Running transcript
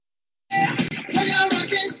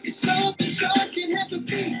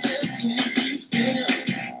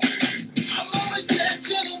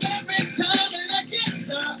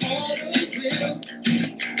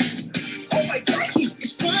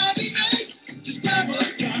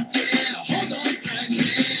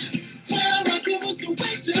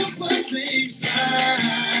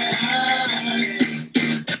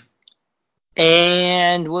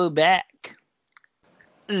And we're back.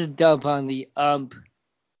 This is Dump on the Ump.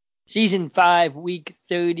 Season 5, Week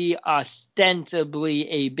 30, ostensibly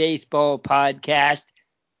a baseball podcast.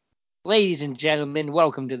 Ladies and gentlemen,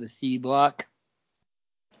 welcome to the C Block.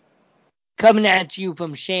 Coming at you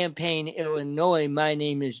from Champaign, Illinois, my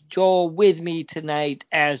name is Joel. With me tonight,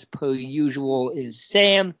 as per usual, is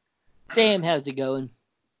Sam. Sam, how's it going?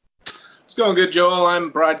 It's going good, Joel.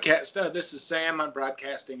 This is Sam. I'm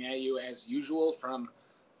broadcasting at you as usual from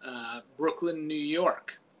Brooklyn, New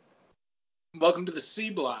York. Welcome to the C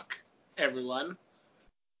Block, everyone.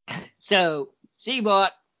 So, C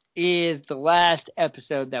Block is the last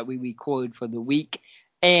episode that we record for the week,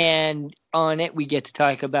 and on it we get to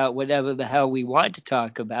talk about whatever the hell we want to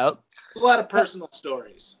talk about. A lot of personal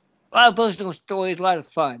stories. A lot of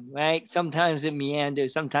fun, right? Sometimes it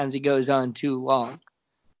meanders, sometimes it goes on too long.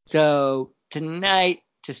 So tonight,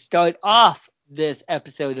 to start off this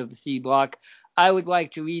episode of the C Block, I would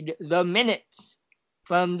like to read the minutes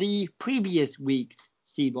from the previous week's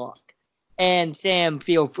C Block. And Sam,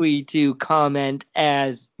 feel free to comment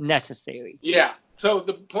as necessary. Yeah. So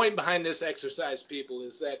the point behind this exercise, people,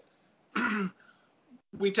 is that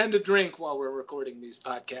we tend to drink while we're recording these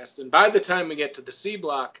podcasts. And by the time we get to the C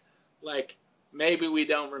Block, maybe we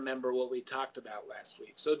don't remember what we talked about last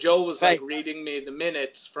week. So Joel was reading me the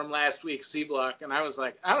minutes from last week's C Block, and I was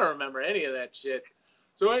like, I don't remember any of that shit.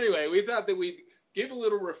 So anyway, we thought that we'd give a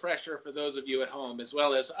little refresher for those of you at home, as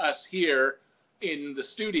well as us here in the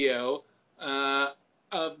studio,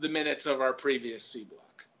 of the minutes of our previous C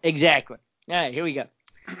Block. Exactly. All right, here we go.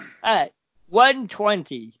 All right,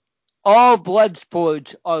 120. All blood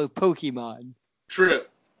sports are Pokemon. True.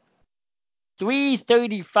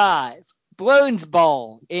 335. Blown's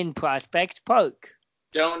Ball in Prospect Park.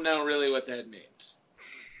 Don't know really what that means.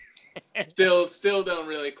 Still don't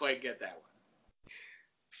really quite get that one.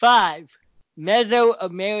 5.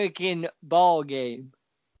 Mesoamerican Ball Game.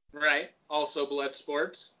 Right. Also blood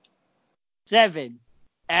sports. 7.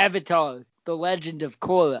 Avatar, The Legend of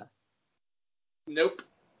Korra. Nope.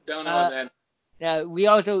 Don't know that. Now,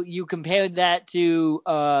 you compared that to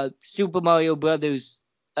Super Mario Brothers,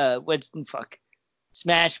 Super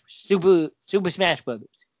Smash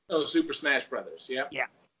Brothers. Oh, Super Smash Brothers, yeah. Yeah.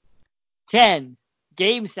 10.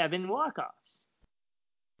 Game 7 walk-offs.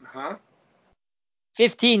 Uh-huh.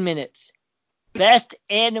 15 minutes. Best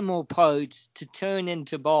animal parts to turn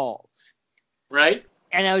into balls. Right.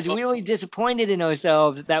 And I was really disappointed in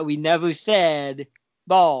ourselves that we never said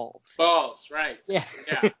balls. Balls, right. Yeah.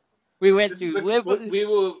 We went through we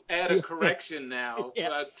will add a correction now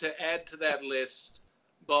to add to that list.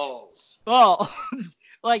 Balls.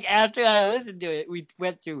 After I listened to it, we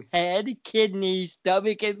went through head, kidney,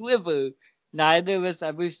 stomach, and liver. Neither of us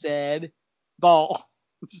ever said balls.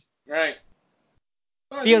 Right.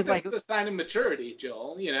 Well, I think that's the sign of maturity,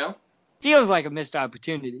 Joel, you know? Feels like a missed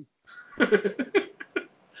opportunity.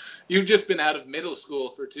 You've just been out of middle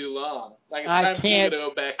school for too long. It's time for you to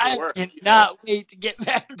go back to work. I cannot wait to get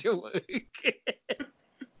back to work.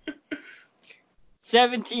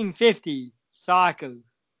 1750, soccer.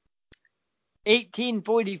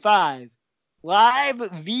 1845, live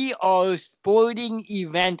VR sporting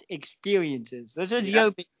event experiences. This was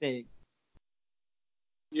your big thing.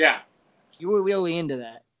 Yeah. You were really into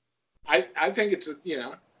that. I think it's a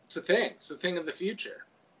thing. It's a thing of the future.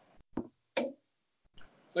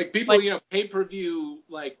 People, pay-per-view,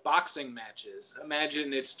 boxing matches.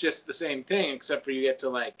 Imagine it's just the same thing, except for you get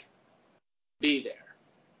to, be there.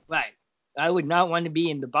 Right. I would not want to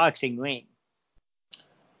be in the boxing ring.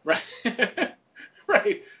 Right.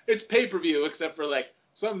 Right. It's pay-per-view, except for,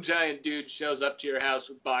 some giant dude shows up to your house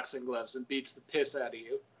with boxing gloves and beats the piss out of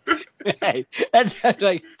you. Right. That sounds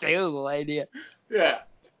like a terrible idea. Yeah.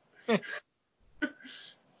 The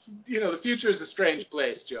future is a strange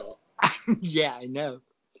place, Joel. Yeah, I know.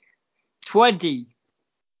 20.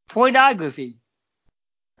 Pornography.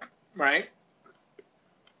 Right.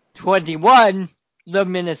 21. The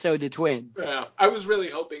Minnesota Twins. Yeah. I was really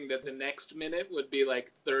hoping that the next minute would be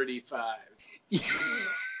 35.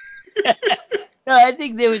 No, I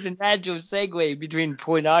think there was a natural segue between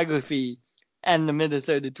pornography and the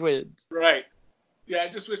Minnesota Twins. Right. Yeah, I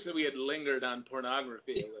just wish that we had lingered on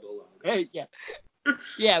pornography a little longer. Yeah.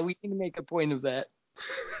 Yeah, we can make a point of that.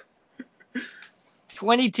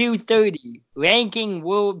 2230, ranking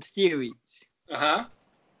World Series. Uh-huh.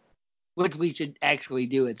 Which we should actually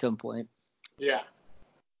do at some point. Yeah.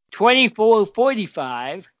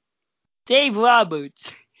 2445, Dave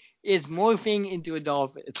Roberts is morphing into a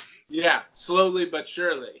dolphin. Yeah, slowly but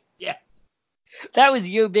surely. Yeah. That was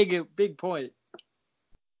your big point.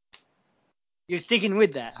 You're sticking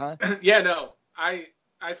with that, huh? Yeah, no. I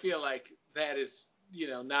feel like that is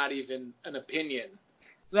not even an opinion.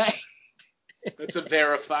 Right. That's a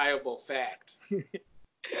verifiable fact.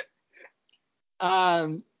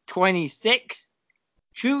 26.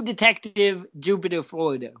 True Detective, Jupiter,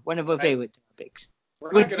 Florida. One of our favorite topics.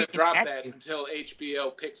 We're not going to drop that until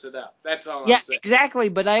HBO picks it up. That's all I'm saying. Exactly.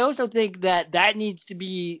 But I also think that needs to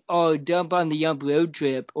be our Dump on the Yump road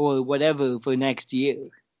trip or whatever for next year.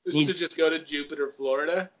 To just go to Jupiter,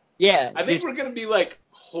 Florida? Yeah. I think we're going to be, like,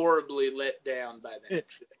 horribly let down by that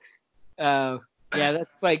trip. Yeah,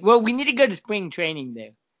 that's like, well, we need to go to spring training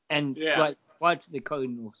there and watch the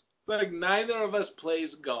Cardinals. Like, neither of us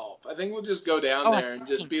plays golf. I think we'll just go down there and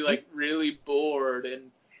just be, like, really bored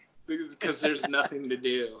and because there's nothing to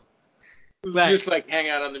do. We'll just, like, hang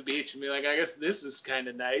out on the beach and be like, I guess this is kind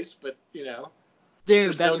of nice, but,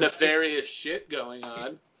 there's no nefarious shit going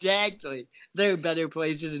on. Exactly. There are better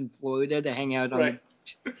places in Florida to hang out on.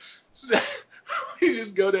 So, we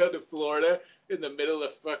just go down to Florida in the middle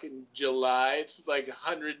of fucking July. It's like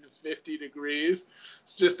 150 degrees.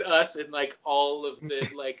 It's just us and like all of the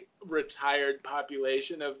like retired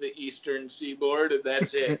population of the eastern seaboard, and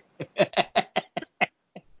that's it.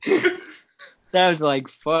 Sounds like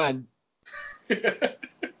fun.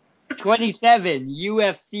 27.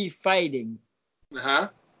 UFC fighting.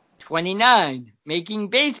 29. Making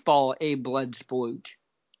baseball a blood sport.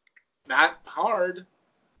 Not hard.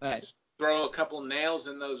 Right. Just throw a couple nails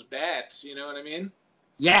in those bats, you know what I mean?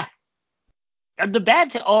 Yeah. The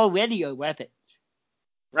bats already are weapons.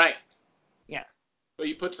 Right. Yeah. But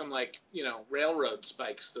you put some, like, railroad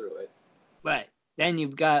spikes through it. Right. Then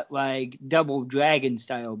you've got, like, double dragon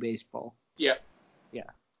style baseball. Yep. Yeah.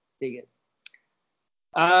 Dig it.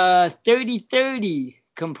 30-30.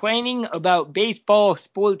 Complaining about baseball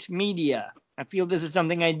sports media. I feel this is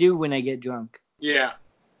something I do when I get drunk. Yeah.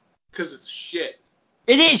 Because it's shit.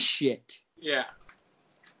 It is shit. Yeah.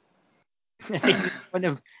 I think it's one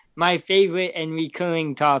of my favorite and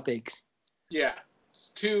recurring topics. Yeah. It's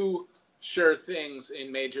two sure things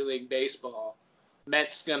in Major League Baseball.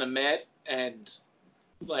 Mets gonna Met, and,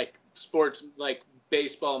 like, sports, like,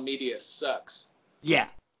 baseball media sucks. Yeah.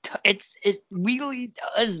 It really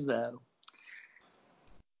does, though.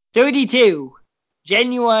 32.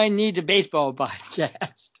 Genuine needs a baseball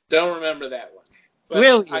podcast. Don't remember that one. But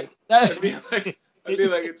Brilliant. I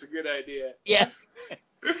feel like it's a good idea. Yeah.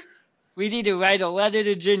 We need to write a letter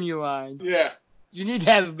to Genuine. Yeah. You need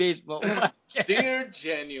to have a baseball podcast. Dear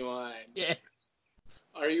Genuine. Yeah.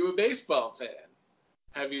 Are you a baseball fan?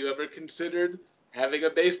 Have you ever considered having a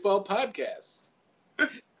baseball podcast?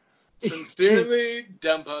 Sincerely,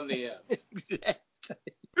 Dump on the Yump.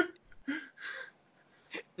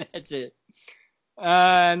 That's it.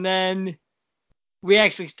 And then we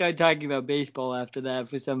actually started talking about baseball after that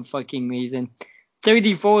for some fucking reason.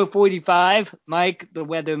 34-45, Mike the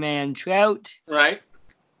Weatherman Trout. Right.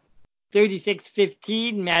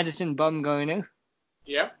 36-15, Madison Bumgarner.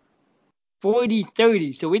 Yep.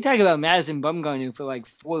 40-30. So we talk about Madison Bumgarner for like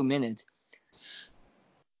 4 minutes.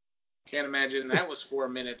 Can't imagine that was 4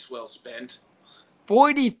 minutes well spent.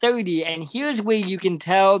 40-30, and here's where you can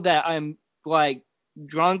tell that I'm like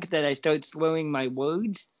drunk, that I start slurring my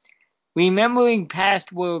words. Remembering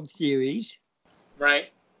past World Series.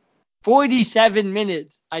 Right. 47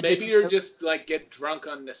 minutes. Maybe you're just like get drunk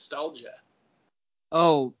on nostalgia.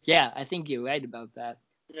 Oh, yeah, I think you're right about that.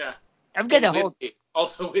 Yeah. I've got a whole...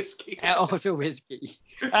 Also whiskey. Also whiskey.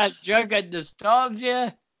 Drunk on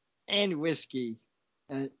nostalgia and whiskey.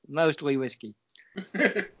 Mostly whiskey.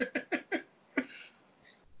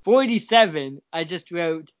 47, I just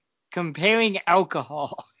wrote, comparing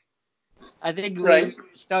alcohol. I think we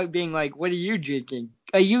start being like, what are you drinking?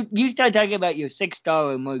 You start talking about your $6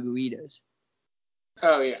 margaritas.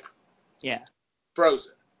 Oh, yeah. Yeah.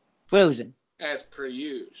 Frozen. As per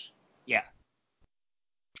usual. Yeah.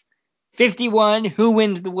 51, who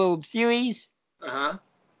wins the World Series?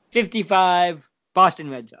 55,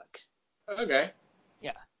 Boston Red Sox. Okay.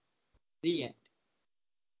 Yeah. The end.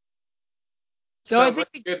 So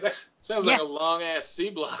sounds like a long-ass C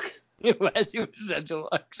block. It was such a long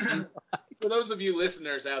C block. For those of you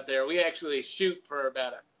listeners out there, we actually shoot for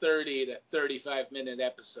about a 30 to 35-minute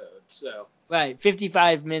episode. So. Right,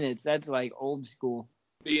 55 minutes. That's like old school.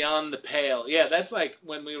 Beyond the pale. Yeah, that's like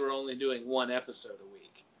when we were only doing one episode a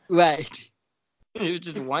week. Right. It was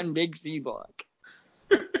just one big C block.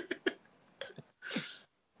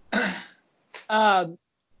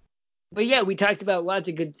 But yeah, we talked about lots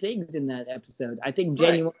of good things in that episode. I think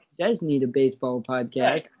Genuine does need a baseball podcast.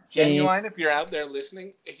 Right. Genuine, if you're out there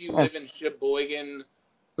listening, if you live in Sheboygan,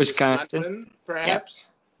 Wisconsin, perhaps,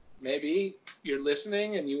 maybe you're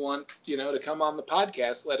listening and you want, to come on the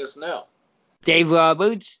podcast, let us know. Dave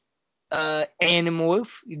Roberts.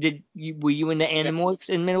 Animorph. Were you into Yeah. Animorphs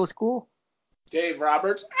in middle school? Dave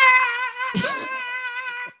Roberts.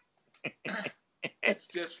 It's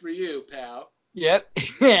just for you, pal. Yep.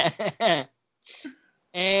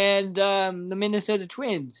 And the Minnesota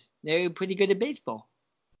Twins. They're pretty good at baseball.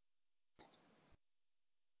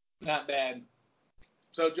 Not bad.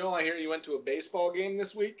 So, Joel, I hear you went to a baseball game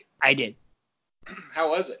this week. I did. How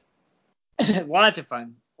was it? Lots of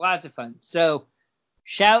fun. Lots of fun. So,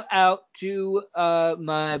 shout out to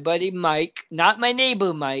my buddy Mike, not my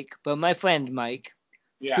neighbor Mike, but my friend Mike,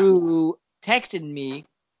 Yeah. who texted me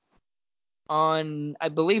on, I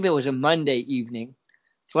believe it was a Monday evening.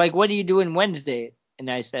 It's like, what are you doing Wednesday? And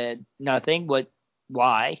I said, nothing, but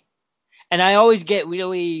why? And I always get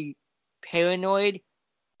really paranoid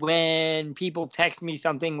when people text me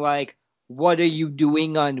something like, what are you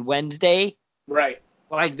doing on Wednesday? Right.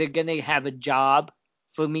 Like they're going to have a job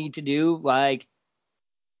for me to do. Like,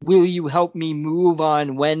 will you help me move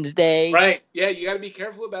on Wednesday? Right. Yeah, you got to be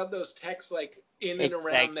careful about those texts like in and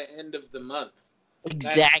Exactly. around the end of the month.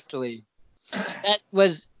 Exactly. That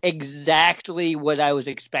was exactly what I was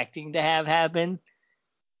expecting to have happen.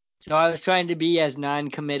 So I was trying to be as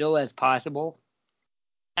non-committal as possible.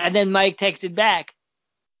 And then Mike texted back,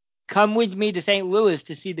 come with me to St. Louis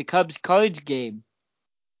to see the Cubs Cards game.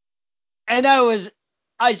 And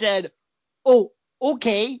I said, oh,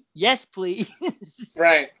 okay, yes, please.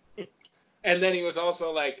 Right. And then he was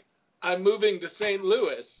also like, I'm moving to St.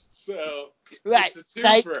 Louis, so Right. it's a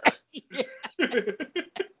twofer.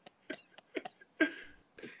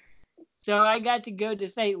 So I got to go to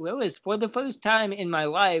St. Louis for the first time in my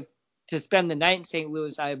life to spend the night in St.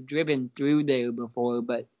 Louis. I've driven through there before,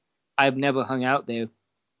 but I've never hung out there.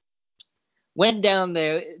 Went down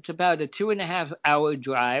there. It's about a 2.5 hour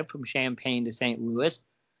drive from Champaign to St. Louis.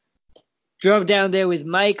 Drove down there with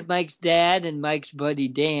Mike, Mike's dad, and Mike's buddy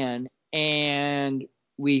Dan. And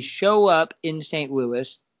we show up in St.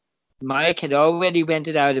 Louis. Mike had already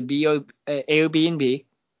rented out a Airbnb,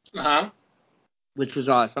 which was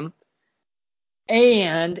awesome.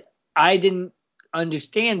 And I didn't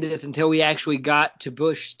understand this until we actually got to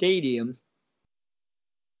Busch Stadium.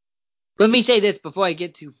 Let me say this before I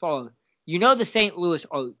get too far. You know the St. Louis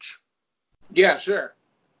Arch? Yeah, sure.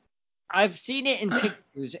 I've seen it in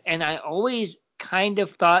pictures, and I always kind of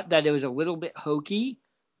thought that it was a little bit hokey.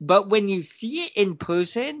 But when you see it in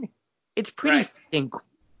person, it's pretty freaking cool.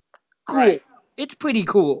 Right. It's pretty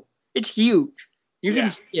cool. It's huge. You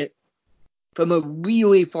can see it from a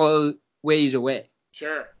really far ways away.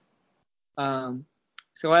 Sure.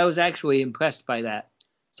 So I was actually impressed by that.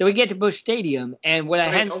 So we get to Busch Stadium, and what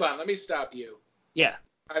hold on, let me stop you. Yeah.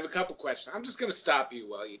 I have a couple questions. I'm just going to stop you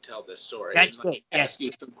while you tell this story. That's and great. Ask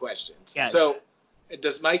you some questions. Yes. So,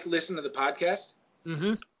 does Mike listen to the podcast?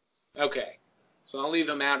 Mm-hmm. Okay. So I'll leave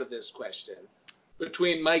him out of this question.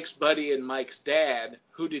 Between Mike's buddy and Mike's dad,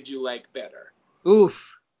 who did you like better?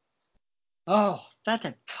 Oof. Oh, that's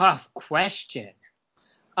a tough question.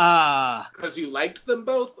 Because you liked them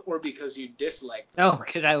both, or because you disliked them? No,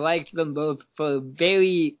 because I liked them both for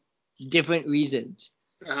very different reasons.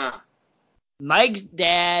 Mike's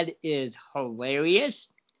dad is hilarious.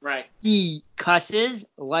 Right. He cusses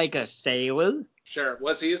like a sailor. Sure.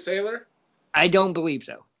 Was he a sailor? I don't believe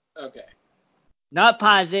so. Okay. Not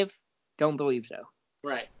positive. Don't believe so.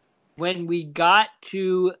 Right. When we got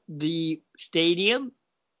to the stadium,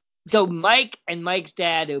 so Mike and Mike's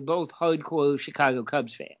dad are both hardcore Chicago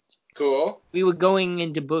Cubs fans. Cool. We were going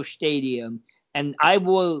into Busch Stadium, and I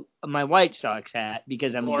wore my White Sox hat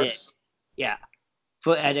because I'm dead. Yeah.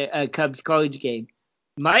 At a Cubs Cards game.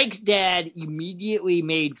 Mike's dad immediately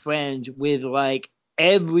made friends with like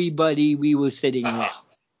everybody we were sitting with.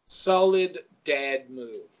 Solid dad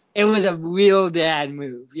move. It was a real dad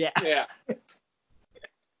move. Yeah. Yeah.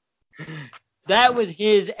 That was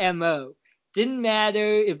his MO. Didn't matter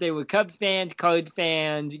if they were Cubs fans, Cards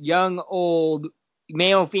fans, young, old,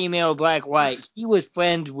 male, female, black, white. He was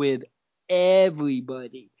friends with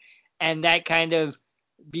everybody. And that kind of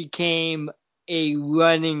became a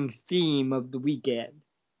running theme of the weekend.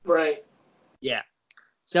 Right. Yeah.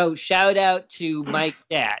 So shout out to Mike's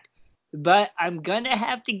dad. But I'm going to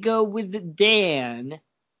have to go with Dan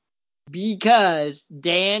because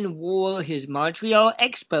Dan wore his Montreal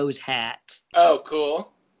Expos hat. Oh,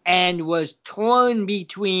 cool. And was torn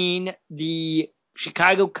between the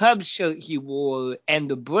Chicago Cubs shirt he wore and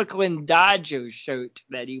the Brooklyn Dodgers shirt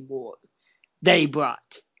that he wore. They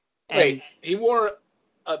brought. Wait, he wore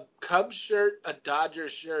a Cubs shirt, a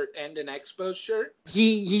Dodgers shirt, and an Expos shirt?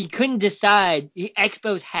 He couldn't decide.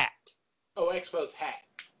 Expos hat. Oh, Expos hat.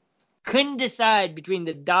 Couldn't decide between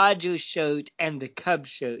the Dodgers shirt and the Cubs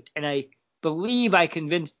shirt. And I believe I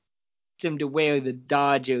convinced asked him to wear the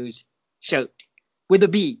Dodgers shirt with a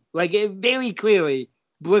B, like it very clearly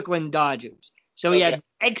Brooklyn Dodgers. So he had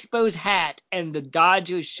Expos hat and the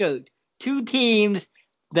Dodgers shirt. Two teams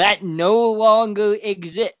that no longer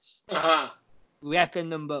exist. Repping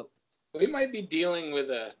them both. We might be dealing with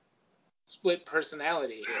a split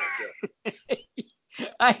personality here.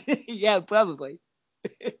 Yeah, probably.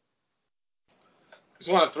 Just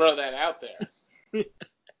want to throw that out there.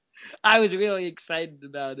 I was really excited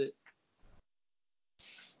about it.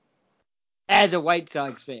 As a White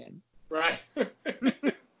Sox fan. Right.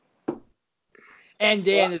 And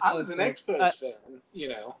Dan I was an Expos fan,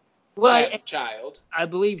 as a child. I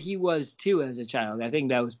believe he was too as a child. I think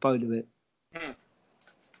that was part of it.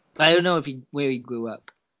 I don't know where he grew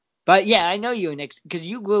up. But yeah, I know you're because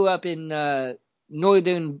you grew up in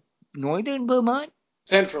northern Vermont?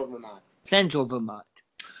 Central Vermont. Central Vermont.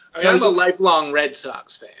 I'm a lifelong Red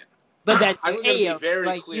Sox fan. But that's I'm going to be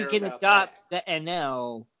very clear you can about adopt that. the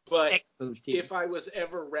NL. But Expos team. if I was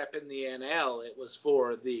ever repping the NL, it was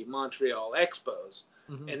for the Montreal Expos.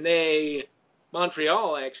 Mm-hmm. And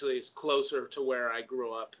Montreal actually is closer to where I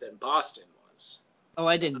grew up than Boston was. Oh,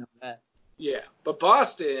 I didn't know that. Yeah, but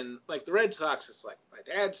Boston, like the Red Sox, it's like my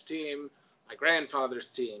dad's team, my grandfather's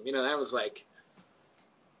team. That was like,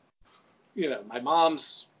 my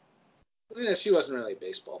mom's. She wasn't really a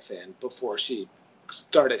baseball fan before she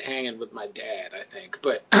started hanging with my dad, I think.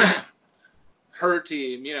 But her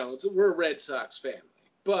team, we're a Red Sox family.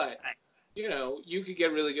 But, you could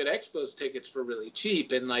get really good Expos tickets for really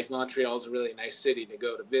cheap, and like Montreal's a really nice city to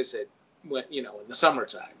go to visit when, in the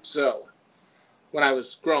summertime. So when I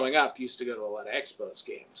was growing up, used to go to a lot of Expos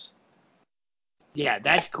games. Yeah,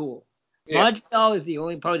 that's cool. Yeah. Montreal is the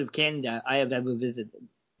only part of Canada I have ever visited.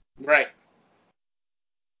 Right.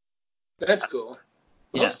 That's cool.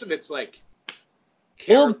 Yeah. Most of it's like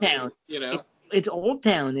Old Town. It's Old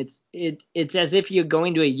Town. It's as if you're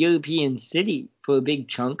going to a European city for a big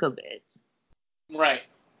chunk of it. Right.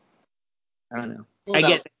 I don't know. Well, I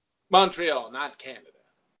guess Montreal, not Canada.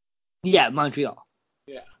 Yeah, Montreal.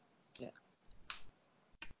 Yeah.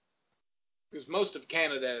 Because most of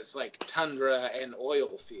Canada is like tundra and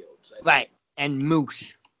oil fields. Right. And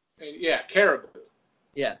moose. Yeah, caribou.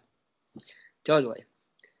 Yeah. Totally.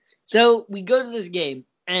 So we go to this game,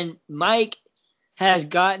 and Mike has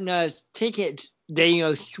gotten us tickets.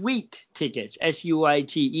 They suite tickets,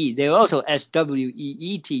 SUITE. They're also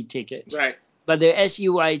SWEET tickets. Right. But they're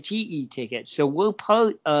SUITE tickets. So we're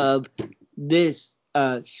part of this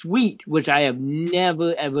suite, which I have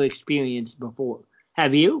never, ever experienced before.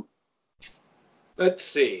 Have you? Let's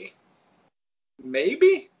see.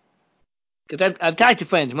 Maybe? Because I've talked to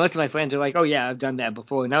friends. Most of my friends are like, oh, yeah, I've done that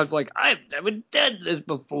before. And I was like, I've never done this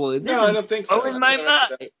before. No, I don't think so. Blowing my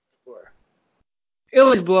mind. It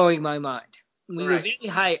was blowing my mind. We were very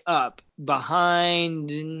high up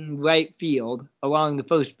behind right field along the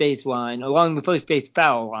first base line, along the first base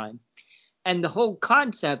foul line. And the whole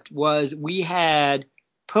concept was we had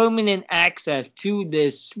permanent access to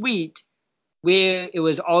this suite where it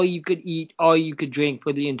was all you could eat, all you could drink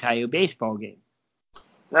for the entire baseball game.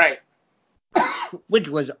 Right. Which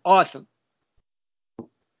was awesome.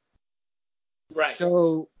 Right.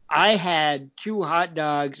 So I had 2 hot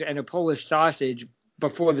dogs and a Polish sausage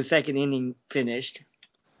before the second inning finished.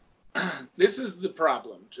 This is the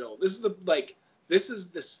problem, Joel. This is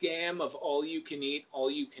the scam of all you can eat,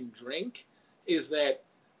 all you can drink, is that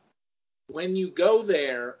when you go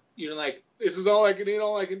there, you're like, this is all I can eat,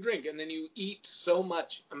 all I can drink. And then you eat so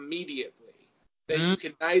much immediately that you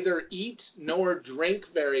can neither eat nor drink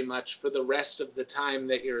very much for the rest of the time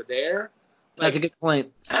that you're there. That's a good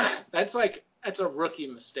point. That's a rookie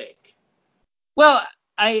mistake. Well,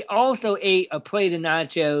 I also ate a plate of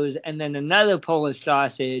nachos and then another Polish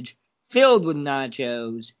sausage filled with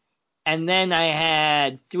nachos. And then I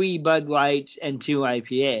had 3 Bud Lights and 2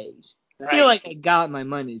 IPAs. Right. I feel like I got my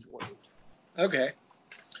money's worth. Okay.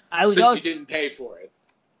 Since you didn't pay for it.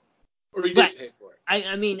 Or you did pay for it.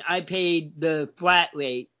 I mean, I paid the flat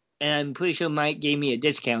rate, and I'm pretty sure Mike gave me a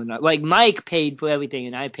discount. Like, Mike paid for everything,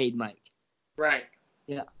 and I paid Mike. Right.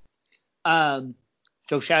 Yeah.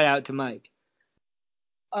 So shout out to Mike.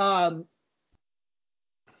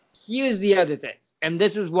 Here's the other thing, and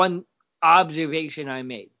this is one observation I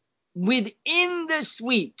made. Within the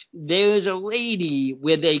suite, there's a lady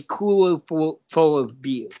with a cooler full of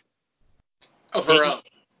beer. Of her own.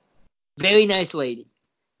 Very nice lady.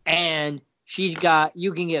 And you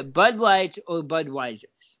can get Bud Lights or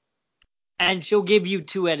Budweisers. And she'll give you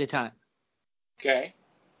 2 at a time. Okay.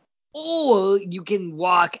 Or you can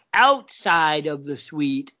walk outside of the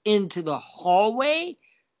suite into the hallway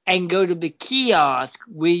and go to the kiosk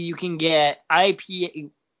where you can get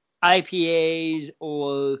IPA. IPAs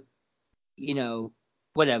or,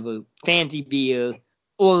 whatever, fancy beer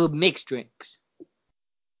or mixed drinks.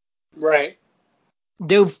 Right.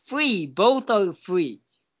 They're free. Both are free.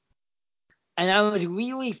 And I was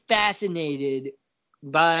really fascinated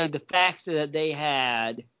by the fact that they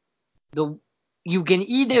had you can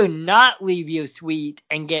either not leave your suite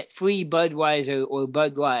and get free Budweiser or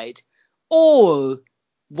Bud Light, or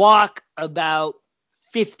walk about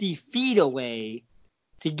 50 feet away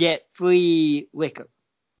to get free liquor.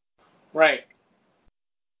 Right.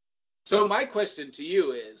 So my question to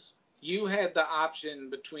you is, you had the option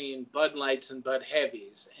between Bud Lights and Bud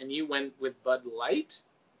Heavies, and you went with Bud Light?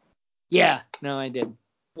 Yeah, no, I did.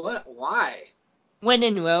 What? Why? When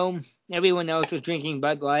in Rome, everyone else was drinking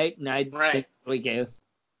Bud Light, and I didn't really care.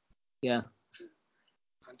 Yeah.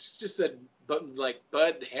 It's just that,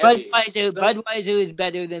 Bud Heavies. Budweiser is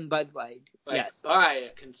better than Bud Light. Yes. By a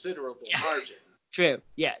considerable margin. True.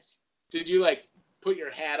 Yes. Did you put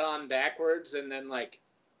your hat on backwards and then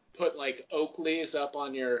put Oakleys up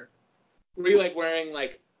on your? Were you wearing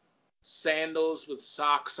sandals with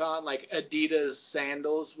socks on, Adidas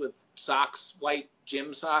sandals with socks, white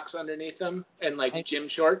gym socks underneath them, and gym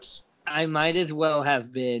shorts? I might as well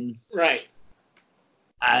have been. Right.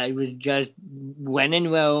 I was just, when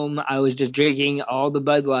in Rome, I was just drinking all the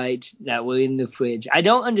Bud Lights that were in the fridge. I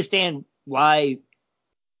don't understand why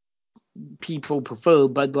people prefer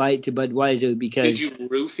Bud Light to Budweiser because. Did you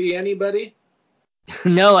roofie anybody?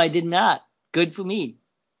 No, I did not. Good for me.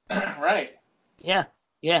 Right. Yeah.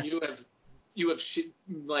 You have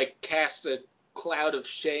cast a cloud of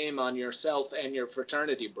shame on yourself and your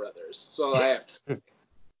fraternity brothers. So I have to say.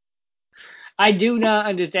 I do not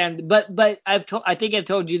understand, but I think I've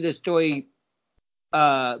told you this story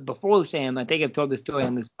before, Sam. I think I've told this story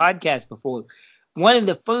on this podcast before. One of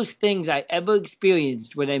the first things I ever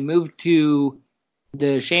experienced when I moved to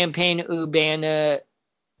the Champaign-Urbana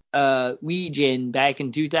region back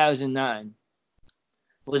in 2009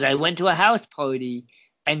 was I went to a house party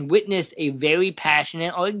and witnessed a very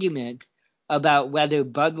passionate argument about whether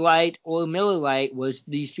Bud Light or Miller Lite was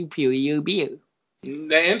the superior beer.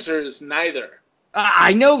 The answer is neither.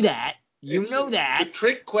 I know that. You know that. The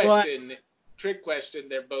trick question,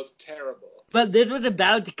 they're both terrible. But this was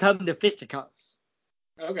about to come to fisticuffs.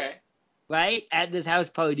 Okay. Right? At this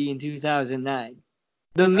house party in 2009.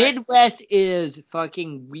 The Midwest is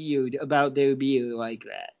fucking weird about their beer like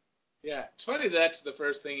that. Yeah. It's funny that's the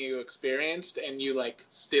first thing you experienced and you,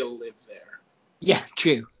 still live there. Yeah,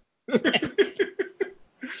 true.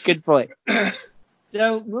 Good point.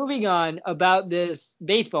 So, moving on about this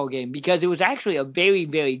baseball game, because it was actually a very,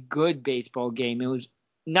 very good baseball game. It was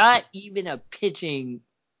not even a pitching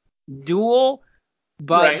duel,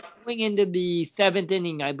 but going into the seventh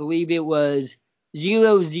inning, I believe it was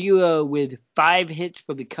 0-0 with 5 hits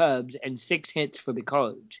for the Cubs and 6 hits for the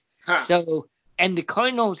Cards. Huh. So, and the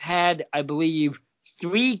Cardinals had, I believe,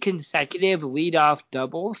 3 consecutive leadoff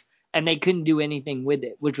doubles, and they couldn't do anything with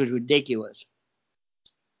it, which was ridiculous.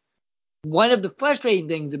 One of the frustrating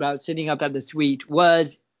things about sitting up at the suite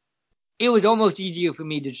was it was almost easier for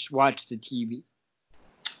me to just watch the TV.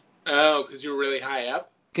 Oh, because you were really high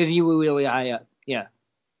up? Because you were really high up, yeah.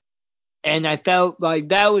 And I felt like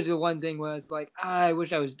that was the one thing where it's like, I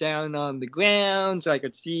wish I was down on the ground so I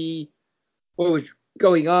could see what was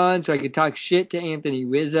going on, so I could talk shit to Anthony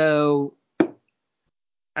Rizzo.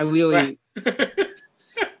 I really...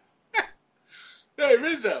 Hey,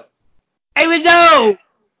 Rizzo! Hey, Rizzo!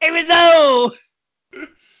 Hey, Rizzo!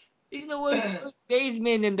 He's the worst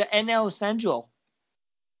baseman in the NL Central.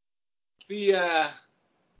 Yeah.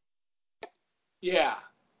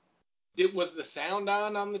 Was the sound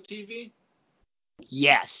on the TV?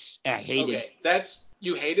 Yes, I hated it. Okay,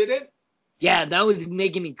 you hated it? Yeah, that was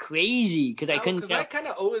making me crazy because I couldn't tell. Because I kind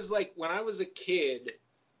of always, when I was a kid,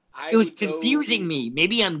 it was confusing me.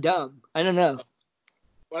 Maybe I'm dumb. I don't know.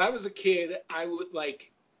 When I was a kid, I would,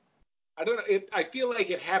 I don't know, I feel like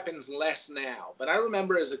it happens less now, but I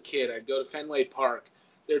remember as a kid, I'd go to Fenway Park,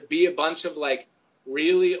 there'd be a bunch of,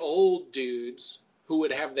 really old dudes who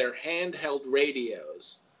would have their handheld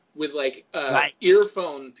radios with,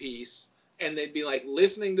 earphone piece, and they'd be,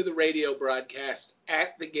 listening to the radio broadcast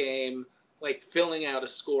at the game, filling out a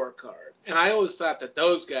scorecard. And I always thought that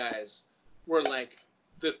those guys were,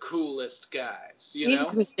 the coolest guys, you know?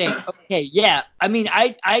 Interesting. Okay, yeah. I mean,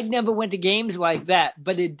 I never went to games like that,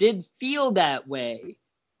 but it did feel that way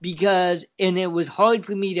and it was hard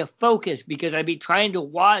for me to focus because I'd be trying to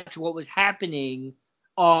watch what was happening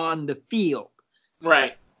on the field.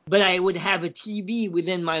 Right. But I would have a TV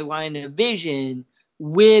within my line of vision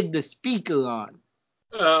with the speaker on.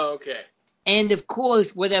 Oh, okay. And of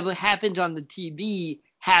course, whatever happens on the TV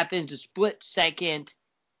happens a split second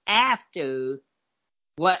after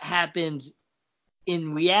what happens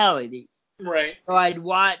in reality. Right. So I'd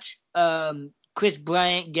watch Chris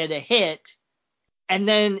Bryant get a hit, and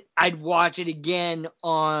then I'd watch it again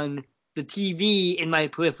on the TV in my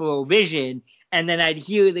peripheral vision, and then I'd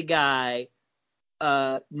hear the guy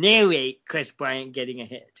narrate Chris Bryant getting a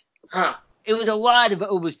hit. Huh. It was a lot of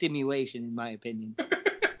overstimulation, in my opinion.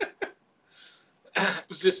 It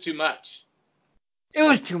was just too much. It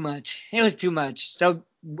was too much. So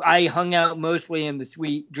I hung out mostly in the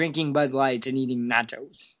suite, drinking Bud Light and eating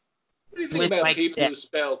nachos. What do you think about people who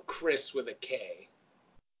spell Chris with a K?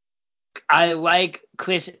 I like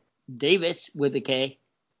Chris Davis with a K.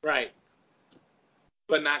 Right.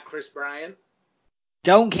 But not Chris Bryant?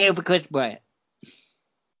 Don't care for Chris Bryant.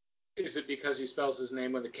 Is it because he spells his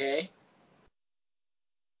name with a K?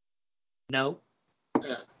 No.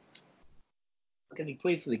 Yeah. Because he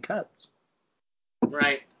plays for the Cubs.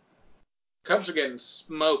 Right. Cubs are getting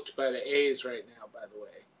smoked by the A's right now, by the way.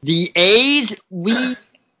 The A's, we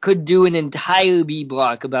could do an entire B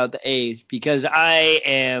block about the A's because I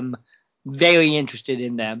am very interested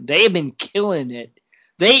in them. They have been killing it.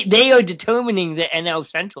 They are determining the NL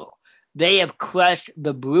Central. They have crushed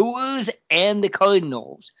the Brewers and the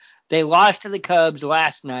Cardinals. They lost to the Cubs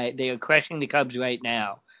last night. They are crushing the Cubs right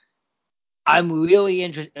now. I'm really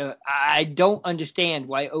interested. I don't understand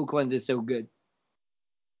why Oakland is so good.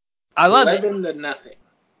 I love 11 to nothing.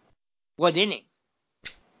 What inning?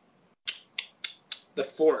 The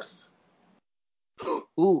fourth.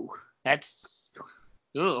 Ooh, that's.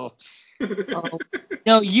 Ooh.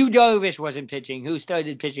 No, Yu Darvish wasn't pitching. Who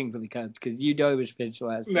started pitching for the Cubs? Because Yu Darvish pitched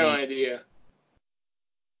last night. No idea.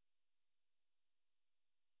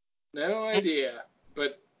 No idea.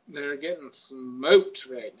 But they're getting smoked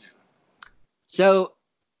right now. So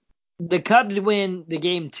the Cubs win the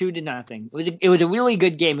game 2-0. It was a really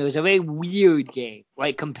good game. It was a very weird game,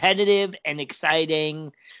 like competitive and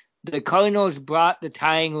exciting. The Cardinals brought the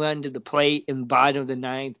tying run to the plate in the bottom of the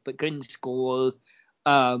ninth, but couldn't score.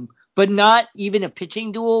 But not even a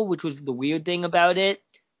pitching duel, which was the weird thing about it.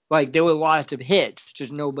 Like, there were lots of hits,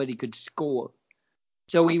 just nobody could score.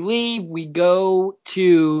 So we leave, we go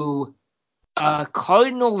to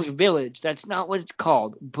Cardinals Village. That's not what it's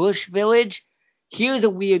called. Busch Village. Here's a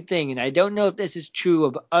weird thing, and I don't know if this is true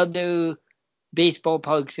of other baseball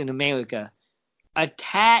parks in America.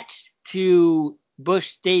 Attached to Busch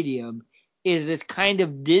Stadium is this kind of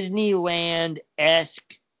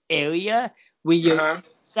Disneyland-esque area where you're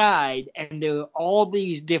inside and there are all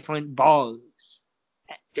these different bars.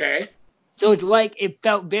 Okay. So it's like, it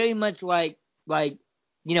felt very much like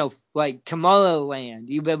you know, like Tomorrowland.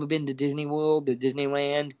 You've ever been to Disney World or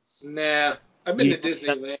Disneyland? Nah, I've been to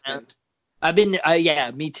Disneyland. I've been, yeah,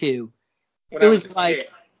 me too. When it I was like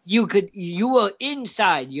kid. you were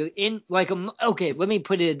inside. You're in like okay. Let me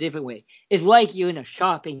put it a different way. It's like you're in a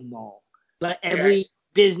shopping mall, but every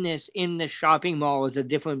business in the shopping mall is a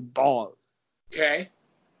different bar. Okay.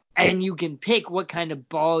 And you can pick what kind of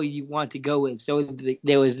bar you want to go with. So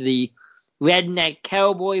there was the redneck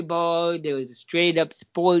cowboy bar. There was a straight up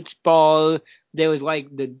sports bar. There was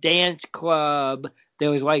like the dance club. There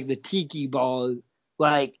was like the tiki bar.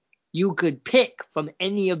 Like, you could pick from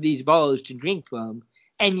any of these bars to drink from,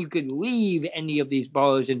 and you could leave any of these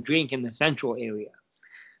bars and drink in the central area.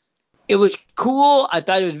 It was cool. I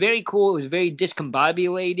thought it was very cool. It was very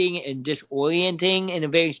discombobulating and disorienting in a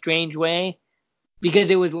very strange way, because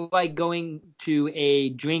it was like going to a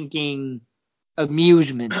drinking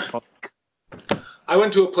amusement park. I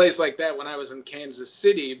went to a place like that when I was in Kansas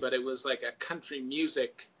City, but it was like a country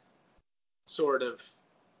music sort of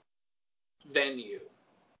venue.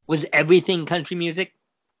 Was everything country music?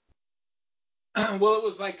 Well, it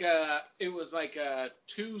was like a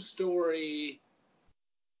 2-story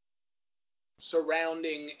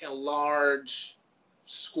surrounding a large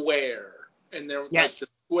square, and there like the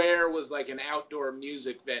square was like an outdoor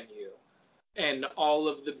music venue, and all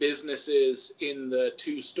of the businesses in the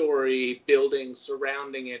 2-story building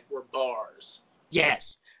surrounding it were bars.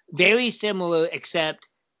 Yes, very similar, except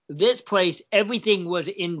this place, everything was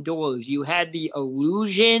indoors. You had the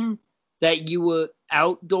illusion that you were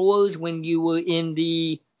outdoors when you were in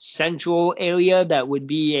the central area that would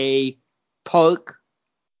be a park,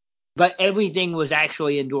 but everything was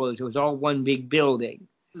actually indoors. It was all one big building.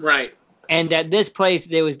 Right. And at this place,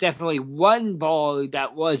 there was definitely one bar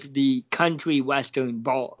that was the country western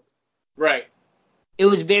bar. Right. It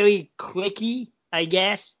was very cliquey, I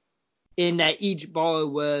guess, in that each bar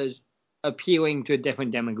was appealing to a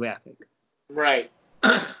different demographic. Right.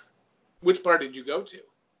 Which bar did you go to?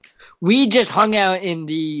 We just hung out in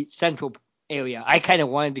the central area. I kind of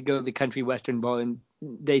wanted to go to the country western bar and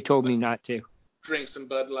they told me not to. Drink some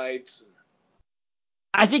Bud Lights.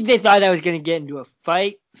 I think they thought I was going to get into a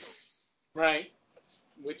fight. Right.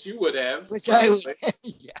 Which you would have. Which I would.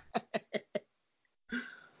 Yeah.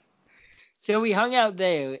 So we hung out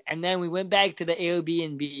there, and then we went back to the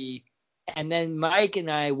Airbnb, and then Mike and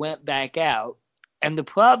I went back out. And the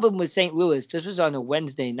problem with St. Louis, this was on a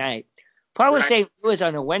Wednesday night. Problem with St. Louis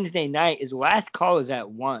on a Wednesday night is last call is at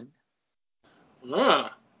 1.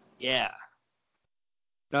 Yeah.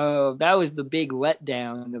 So that was the big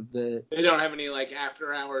letdown of the. They don't have any like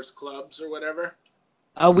after hours clubs or whatever.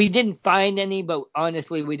 We didn't find any, but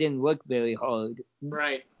honestly, we didn't look very hard.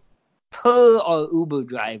 Right. Per our Uber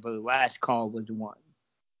driver, last call was 1,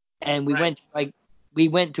 and we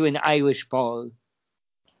went to an Irish bar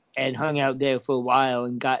and hung out there for a while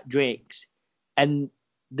and got drinks, and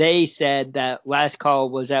they said that last call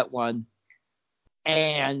was at 1,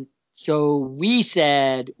 and so we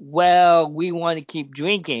said, well, we want to keep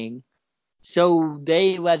drinking, so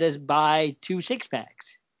they let us buy 2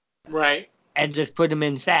 6-packs. Right. And just put them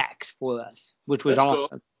in sacks for us, which was That's awesome.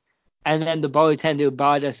 Cool. And then the bartender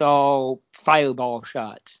bought us all Fireball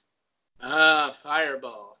shots.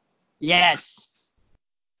 Fireball. Yes.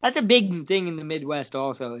 That's a big thing in the Midwest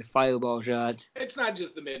also, is Fireball shots. It's not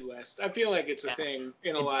just the Midwest. I feel like it's a thing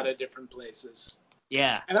in a lot of different places.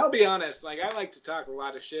 Yeah. And I'll be honest, like, I like to talk a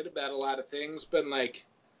lot of shit about a lot of things, but, like,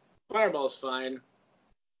 Fireball's fine.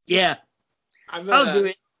 Yeah. I'll do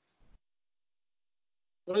it.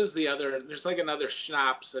 What is the other? There's, like, another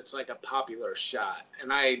schnapps that's, like, a popular shot,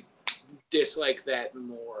 and I dislike that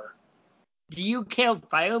more. Do you count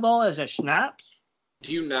Fireball as a schnapps?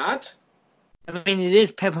 Do you not? I mean, it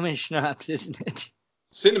is peppermint schnapps, isn't it?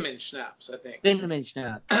 Cinnamon schnapps, I think. Cinnamon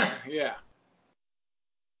schnapps. Yeah.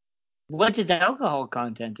 What's its alcohol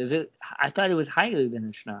content? Is it? I thought it was higher than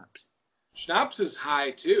a schnapps. Schnapps is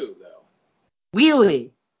high, too, though.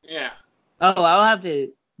 Really? Yeah. Oh, I'll have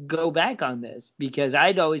to go back on this because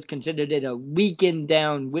I'd always considered it a weakened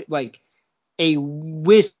down, like a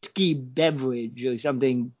whiskey beverage or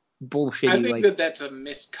something bullshit. I think that's a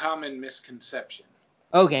common misconception.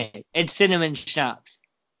 Okay, it's cinnamon schnapps.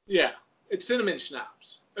 Yeah, it's cinnamon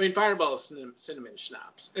schnapps. I mean, Fireball is cinnamon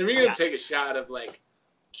schnapps. And if you're going to take a shot of, like,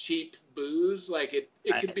 cheap booze, like, it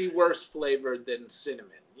could be worse flavored than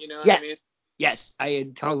cinnamon. You know what I mean? Yes,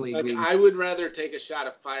 I totally agree. I would rather take a shot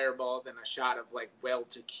of Fireball than a shot of, like, well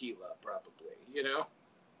tequila, probably, you know?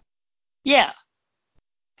 Yeah.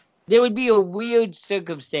 There would be a weird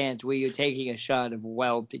circumstance where you're taking a shot of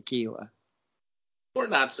well tequila. Or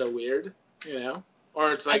not so weird, you know?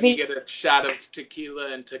 Or it's like you get a shot of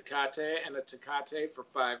tequila and a Tecate for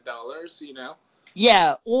 $5, you know?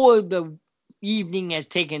 Yeah, or the evening has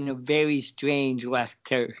taken a very strange left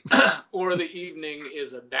turn. Or the evening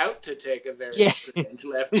is about to take a very strange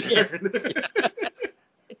left turn.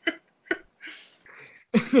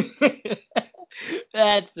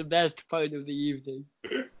 That's the best part of the evening.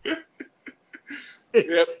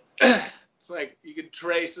 Yep. It's like you can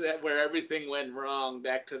trace that where everything went wrong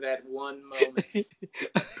back to that one moment.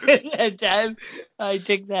 That time I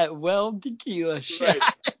took that well tequila shot.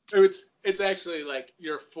 Right. It's actually like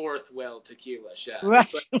your 4th well tequila shot. Right.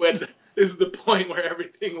 It's like this is the point where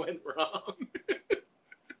everything went wrong.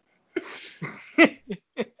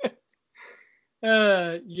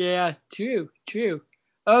 Yeah, true.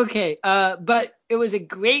 Okay, but it was a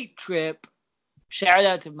great trip. Shout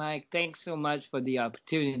out to Mike. Thanks so much for the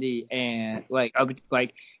opportunity. And like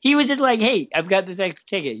he was just like, hey, I've got this extra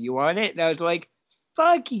ticket. You want it? And I was like,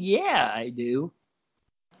 fuck yeah, I do.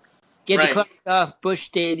 Get the cross off Busch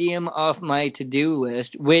Stadium off my to-do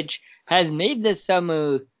list, which has made this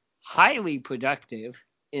summer highly productive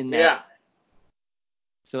in that. Yeah.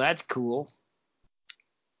 So that's cool.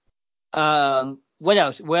 What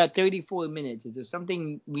else? We're at 34 minutes. Is there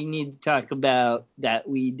something we need to talk about that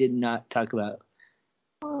we did not talk about?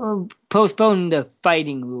 Postpone the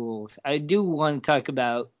fighting rules. I do want to talk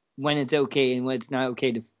about when it's okay and when it's not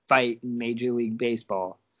okay to fight in Major League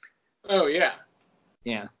Baseball. Oh, yeah.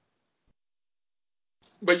 Yeah.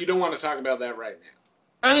 But you don't want to talk about that right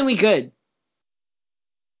now. I mean, we could.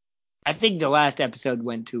 I think the last episode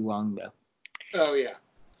went too long, though. Oh, yeah.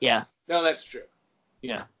 Yeah. No, that's true.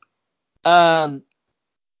 Yeah.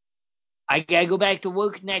 I gotta go back to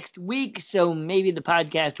work next week, so maybe the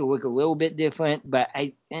podcast will look a little bit different, but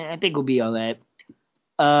I think we'll be all right.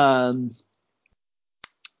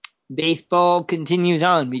 Baseball continues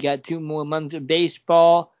on. We got 2 more months of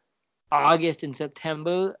baseball, August and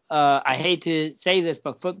September. I hate to say this,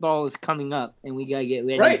 but football is coming up, and we gotta get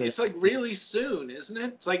ready. Right, it's like really soon, isn't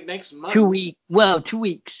it? It's like next month. 2 weeks. Well, 2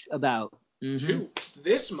 weeks about. Mm-hmm.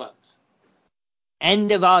 This month.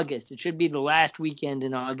 End of August. It should be the last weekend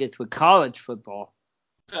in August for college football.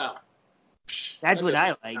 Oh. That's what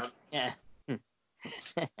I like. Count. Yeah.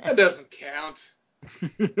 That doesn't count.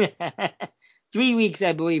 3 weeks,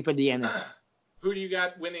 I believe, for the NFL. Who do you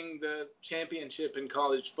got winning the championship in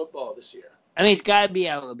college football this year? I mean, it's got to be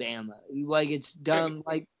Alabama. Like, it's dumb.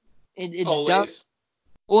 Like, it's dumb. Always.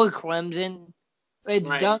 Or Clemson. It's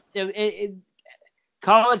Right. dumb.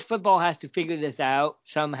 College football has to figure this out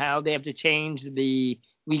somehow. They have to change the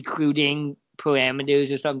recruiting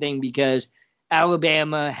parameters or something because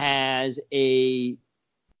Alabama has a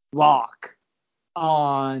lock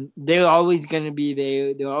on. They're always going to be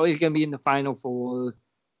there. They're always going to be in the Final Four.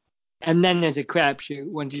 And then there's a crapshoot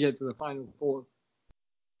once you get to the Final Four.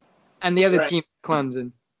 And the other team,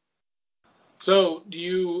 Clemson. So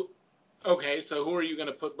so who are you going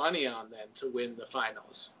to put money on then to win the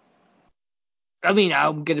finals? I mean,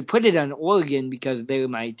 I'm going to put it on Oregon because they're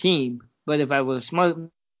my team. But if I was a smart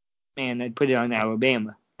man, I'd put it on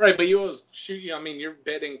Alabama. Right, but you always shoot. I mean, you're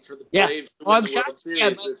betting for the Braves to win the World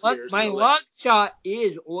Series this year. My long shot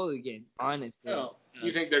is Oregon, honestly. Oh, you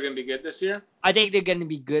think they're going to be good this year? I think they're going to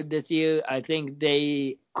be good this year. I think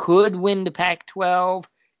they could win the Pac-12.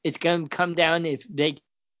 It's going to come down if they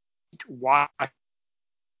watch.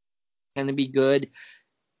 Going to be good.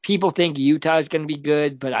 People think Utah is going to be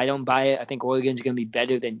good, but I don't buy it. I think Oregon's going to be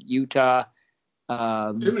better than Utah.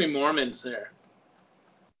 Too many Mormons there.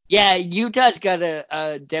 Yeah, Utah's got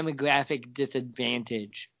a demographic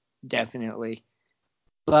disadvantage, definitely.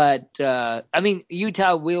 But I mean,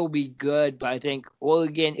 Utah will be good, but I think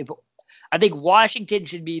I think Washington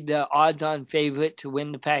should be the odds-on favorite to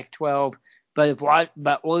win the Pac-12.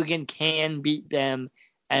 But Oregon can beat them,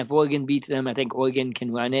 and if Oregon beats them, I think Oregon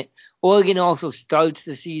can run it. Oregon also starts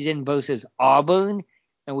the season versus Auburn,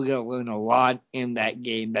 and we're gonna learn a lot in that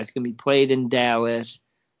game. That's gonna be played in Dallas.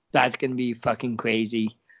 That's gonna be fucking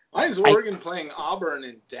crazy. Why is Oregon playing Auburn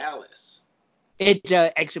in Dallas? It's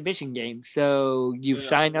an exhibition game, so you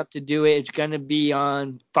sign up to do it. It's going to be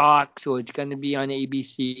on Fox or it's going to be on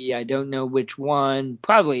ABC. I don't know which one.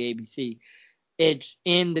 Probably ABC. It's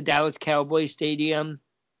in the Dallas Cowboys Stadium.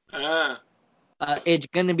 It's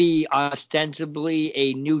going to be ostensibly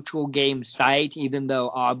a neutral game site, even though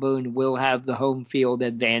Auburn will have the home field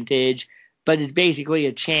advantage. But it's basically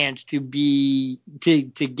a chance to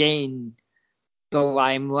gain the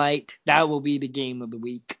limelight. That will be the game of the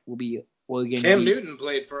week. Will be Oregon. Cam Newton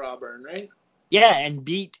played for Auburn, right? Yeah, and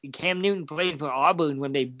Cam Newton played for Auburn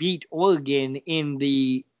when they beat Oregon in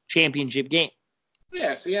the championship game.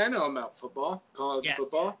 Yeah, see, I know about football, college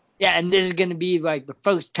football. Yeah, and this is going to be like the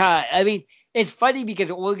first time. I mean, it's funny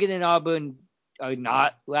because Oregon and Auburn are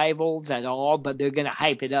not rivals at all, but they're going to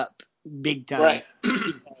hype it up big time. Right.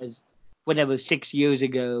 Because 6 years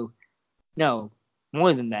ago, no,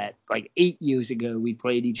 more than that, like 8 years ago, we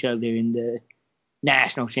played each other in the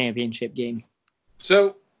national championship game.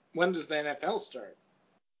 So when does the NFL start?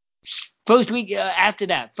 First week after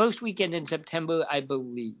that. First weekend in September, I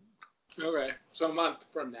believe. Okay, so a month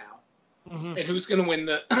from now. Mm-hmm. And who's going to win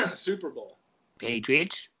the Super Bowl?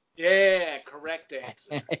 Patriots. Yeah, correct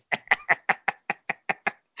answer.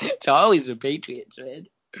 It's always the Patriots, man.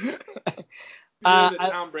 You know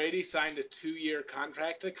that Tom Brady signed a 2-year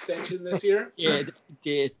contract extension this year? Yeah, he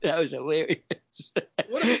did. That was hilarious.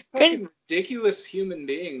 What a fucking ridiculous human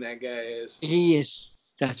being that guy is. He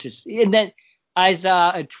is such a... And then I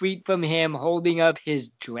saw a tweet from him holding up his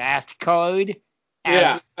draft card.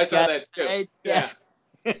 Yeah, I saw that too. Yeah.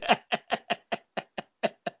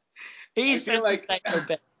 He's such a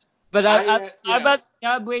psychopath. But I'm about the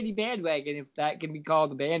Tom Brady bandwagon, if that can be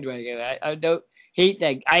called a bandwagon. I don't hate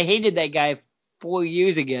that. I hated that guy 4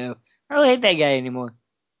 years ago. I don't hate that guy anymore.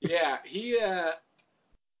 Yeah,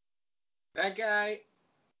 that guy,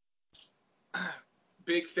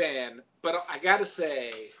 big fan. But I gotta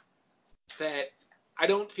say that I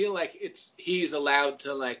don't feel like he's allowed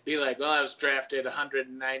to like be like, well, I was drafted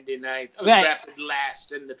 199th. I was drafted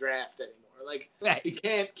last in the draft anymore. Like, he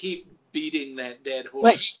can't keep beating that dead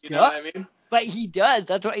horse. You know what I mean? But he does.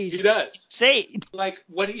 That's what he does. Say. Like,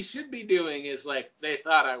 what he should be doing is like, they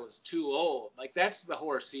thought I was too old. Like, that's the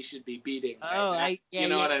horse he should be beating. You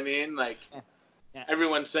know what I mean? Like,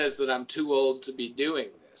 everyone says that I'm too old to be doing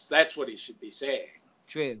this. That's what he should be saying.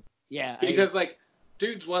 True. Yeah. Because like,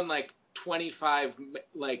 dude's won like 25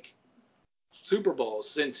 like Super Bowls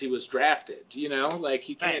since he was drafted. You know, like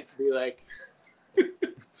he can't be like.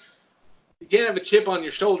 You can't have a chip on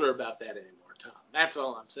your shoulder about that anymore, Tom. That's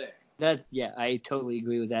all I'm saying. I totally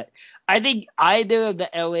agree with that. I think either of the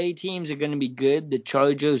LA teams are going to be good, the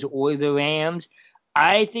Chargers or the Rams.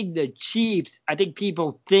 I think the Chiefs. I think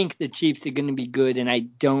people think the Chiefs are going to be good, and I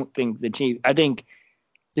don't think the Chiefs. I think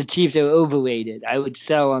the Chiefs are overrated. I would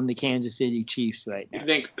sell on the Kansas City Chiefs right now.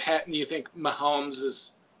 You think Mahomes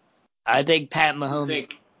is? I think Pat You Mahomes.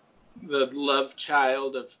 think the love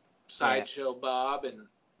child of Sideshow Bob and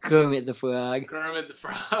Kermit the Frog. Kermit the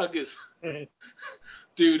Frog is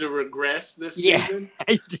due to regress this Yeah, season?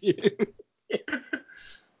 I do.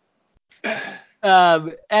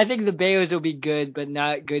 I think the Bears will be good, but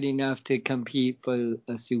not good enough to compete for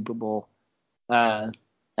a Super Bowl.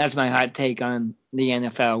 That's my hot take on the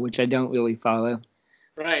NFL, which I don't really follow.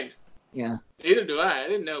 Right. Yeah. Neither do I. I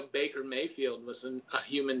didn't know Baker Mayfield was a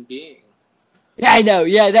human being. Yeah, I know.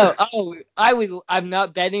 Yeah, no. Oh, I'm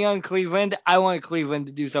not betting on Cleveland. I want Cleveland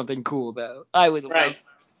to do something cool, though. I would love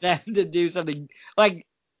them to do something like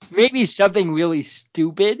maybe something really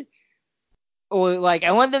stupid. Or like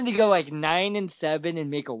I want them to go like 9-7 and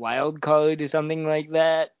make a wild card or something like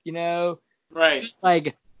that, you know? Right.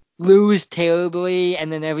 Like lose terribly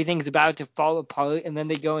and then everything's about to fall apart and then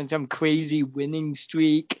they go in some crazy winning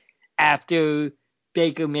streak after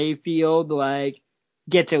Baker Mayfield like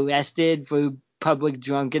gets arrested for public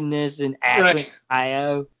drunkenness in Akron,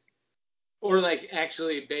 Ohio. Or like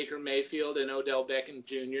actually Baker Mayfield and Odell Beckham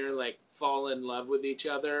Jr. like fall in love with each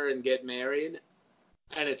other and get married.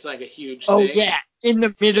 And it's like a huge thing. Oh, yeah. In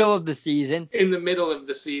the middle of the season. In the middle of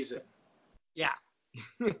the season. Yeah.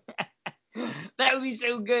 That would be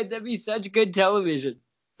so good. That'd be such good television.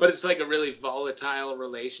 But it's like a really volatile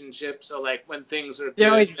relationship. So like when things are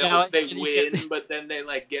good, they win, but then they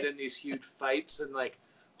like get in these huge fights and like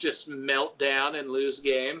just melt down and lose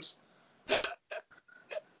games.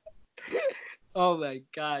 Oh my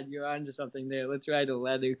God, you're onto something there. Let's write a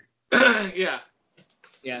letter. Yeah.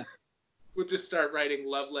 Yeah. We'll just start writing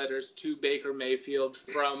love letters to Baker Mayfield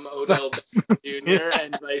from Odell Beckham Jr.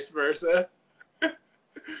 and vice versa.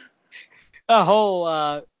 A whole,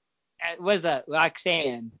 what is that?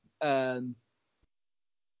 Roxanne.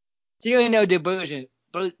 Cyrano de Bergerac.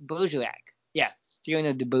 Yeah,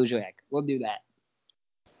 Cyrano de Bergerac. We'll do that.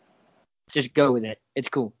 Just go with it. It's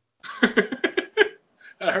cool.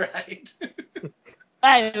 All right.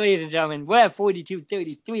 All right, ladies and gentlemen, we're at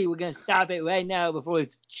 42:33. We're going to stop it right now before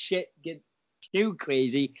shit gets too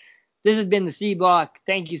crazy. This has been the C Block.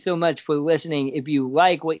 Thank you so much for listening. If you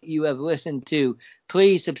like what you have listened to,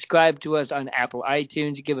 please subscribe to us on Apple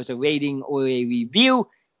iTunes. Give us a rating or a review.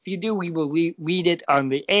 If you do, we will read it on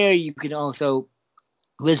the air. You can also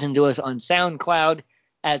listen to us on SoundCloud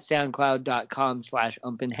at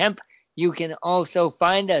soundcloud.com/umpandhemp. You can also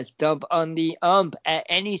find us, Dump on the Ump, at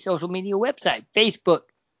any social media website, Facebook,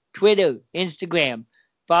 Twitter, Instagram.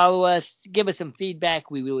 Follow us, give us some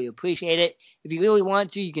feedback. We really appreciate it. If you really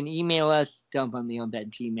want to, you can email us,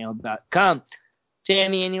 dumpontheump@gmail.com.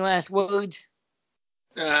 Sammy, any last words?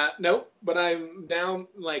 Nope, but I'm now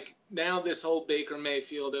this whole Baker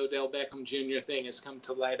Mayfield, Odell Beckham Jr. thing has come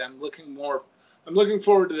to light. I'm looking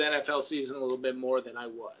forward to the NFL season a little bit more than I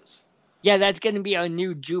was. Yeah, that's going to be our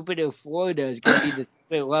new Jupiter, Florida. It's going to be the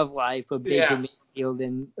Secret Love Life of Baker Mayfield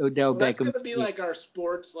and Odell Beckham. That's going to be like our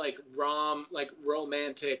sports,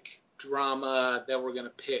 romantic drama that we're going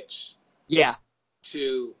to pitch. Yeah.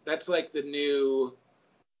 That's like the new,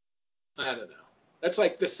 I don't know. That's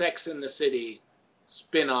like the Sex and the City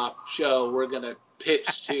spin-off show we're going to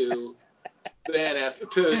pitch to to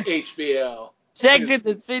HBO. Sex in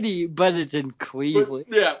the City, but it's in Cleveland.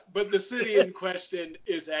 But the city in question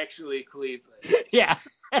is actually Cleveland. Yeah.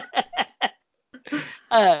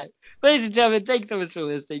 All right. Ladies and gentlemen, thanks so much for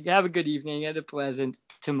listening. Have a good evening and a pleasant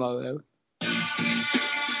tomorrow.